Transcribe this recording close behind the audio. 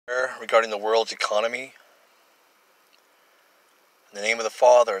regarding the world's economy. In the name of the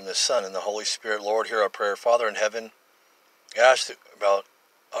Father, and the Son, and the Holy Spirit, Lord, hear our prayer. Father in heaven, I ask about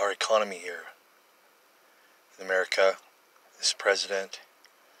our economy here in America, this president,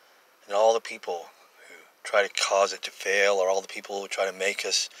 and all the people who try to cause it to fail, or all the people who try to make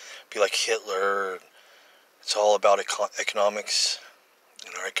us be like Hitler. It's all about economics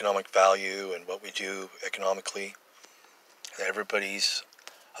and our economic value and what we do economically. That everybody's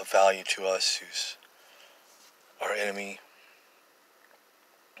of value to us who's our enemy,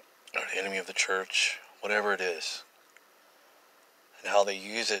 or the enemy of the church, whatever it is, and how they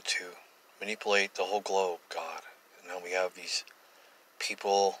use it to manipulate the whole globe, God. And now we have these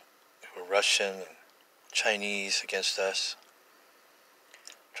people who are Russian and Chinese against us,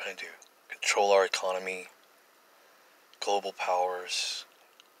 trying to control our economy, global powers,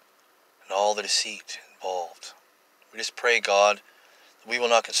 and all the deceit involved. We just pray, God, that we will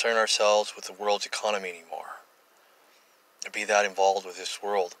not concern ourselves with the world's economy anymore, and be that involved with this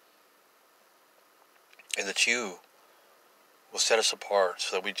world, and that you will set us apart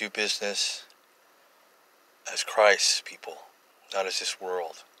so that we do business as Christ's people, not as this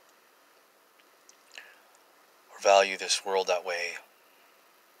world, or value this world that way.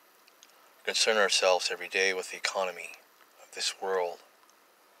 Concern ourselves every day with the economy of this world.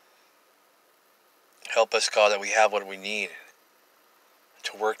 Help us, God, that we have what we need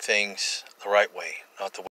to work things the right way, not the way